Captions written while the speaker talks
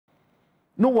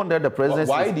No wonder the president...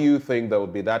 Why do you think there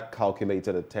would be that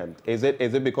calculated attempt? Is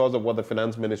it because of what the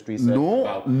finance ministry said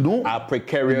about our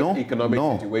precarious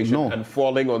economic situation and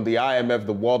falling on the IMF,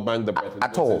 the World Bank, the Brethren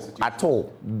Woods at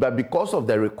all. But because of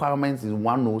the requirements in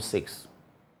 106,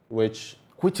 which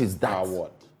is that,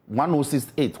 what?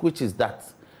 106.8, which is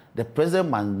that the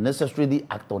president must necessarily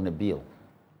act on a bill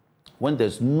when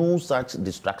there's no such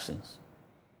distractions.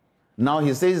 Now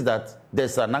he says that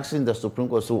there's an action in the Supreme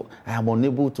Court, so I am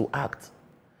unable to act.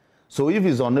 So if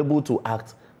he's unable to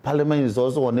act, Parliament is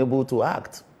also unable to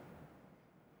act.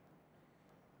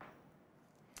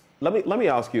 Let me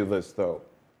ask you this, though.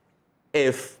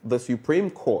 If the Supreme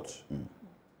Court,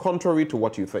 contrary to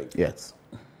what you think, yes,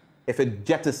 if it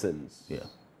jettisons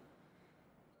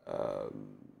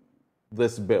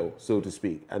this bill, so to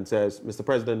speak, and says, Mr.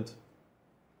 President,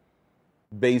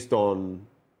 based on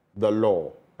the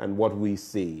law and what we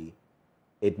see,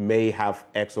 it may have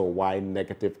X or Y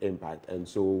negative impact, and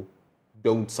so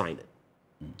don't sign it,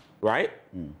 right?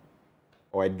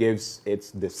 Or it gives its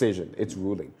decision, its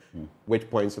ruling, which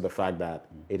points to the fact that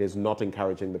it is not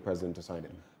encouraging the president to sign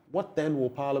it. What then will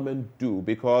Parliament do?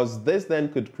 Because this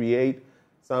then could create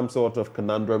some sort of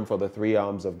conundrum for the three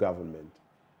arms of government.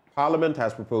 Parliament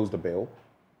has proposed a bill.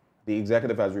 The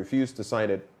executive has refused to sign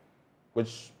it,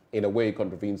 which in a way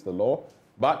contravenes the law,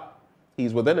 but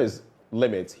he's within his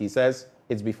limits. He says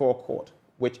it's before court,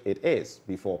 which it is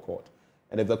before court.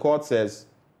 And if the court says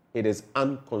it is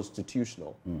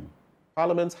unconstitutional,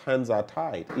 Parliament's hands are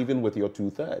tied, even with your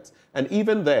 2/3. And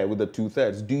even there, with the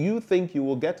 2/3, do you think you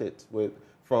will get it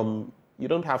you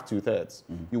don't have 2/3.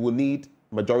 You will need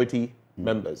majority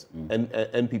members and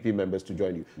NPP members to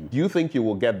join you. Do you think you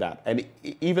will get that? And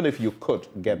even if you could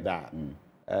get that,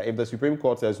 if the Supreme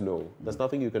Court says no, there's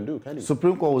nothing you can do, can you?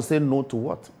 Supreme Court will say no to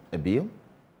what? A bill?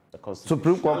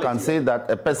 Supreme Court can say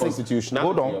that a person...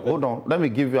 Hold on. Let me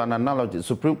give you an analogy.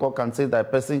 Supreme Court can say that a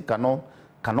person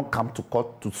cannot come to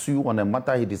court to sue on a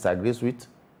matter he disagrees with.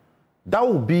 That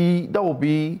will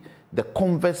be the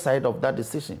converse side of that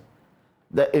decision.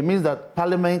 It means that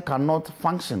Parliament cannot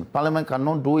function. Parliament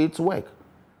cannot do its work.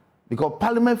 Because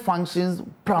Parliament functions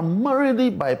primarily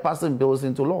by passing bills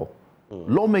into law.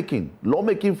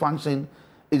 Lawmaking function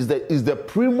is the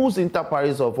primus inter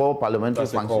pares of all parliamentary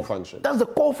functions. That's the core function. That's the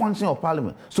core function of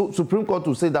Parliament. So Supreme Court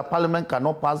will say that Parliament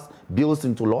cannot pass bills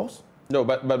into laws? No,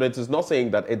 but it is not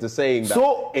saying that. It is saying that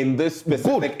so, in this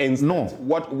specific instance,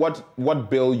 what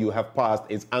bill you have passed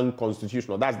is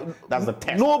unconstitutional. That's the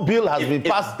test. No bill has been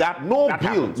passed.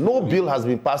 No bill has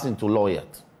been passed into law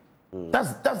yet.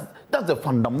 That's the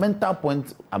fundamental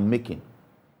point I'm making.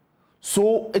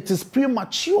 So it is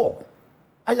premature.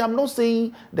 I am not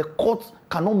saying the court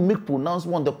cannot make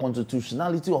pronouncement on the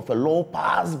constitutionality of a law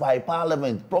passed by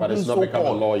Parliament. But it's not become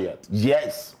a law yet.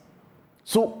 Yes.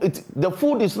 So the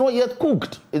food is not yet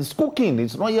cooked. It's cooking.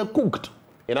 It's not yet cooked.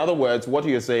 In other words, what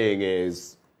you're saying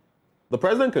is the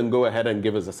president can go ahead and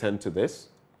give us assent to this.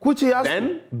 Which he has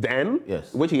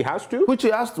yes. Which he has to? Which he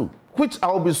has to. Which I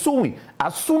will be suing.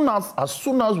 As soon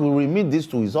as we remit this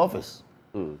to his office,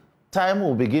 time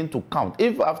will begin to count.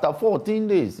 If after 14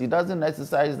 days he doesn't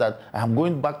exercise that, I am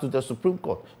going back to the Supreme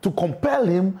Court to compel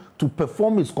him to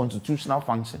perform his constitutional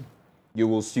function. You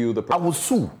will sue the president? I will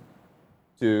sue.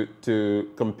 To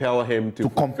compel him to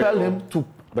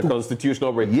the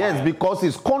constitutional requirement. Yes, because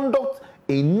his conduct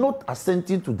in not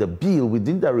assenting to the bill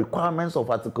within the requirements of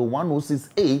Article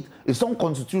 106.8 is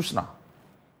unconstitutional.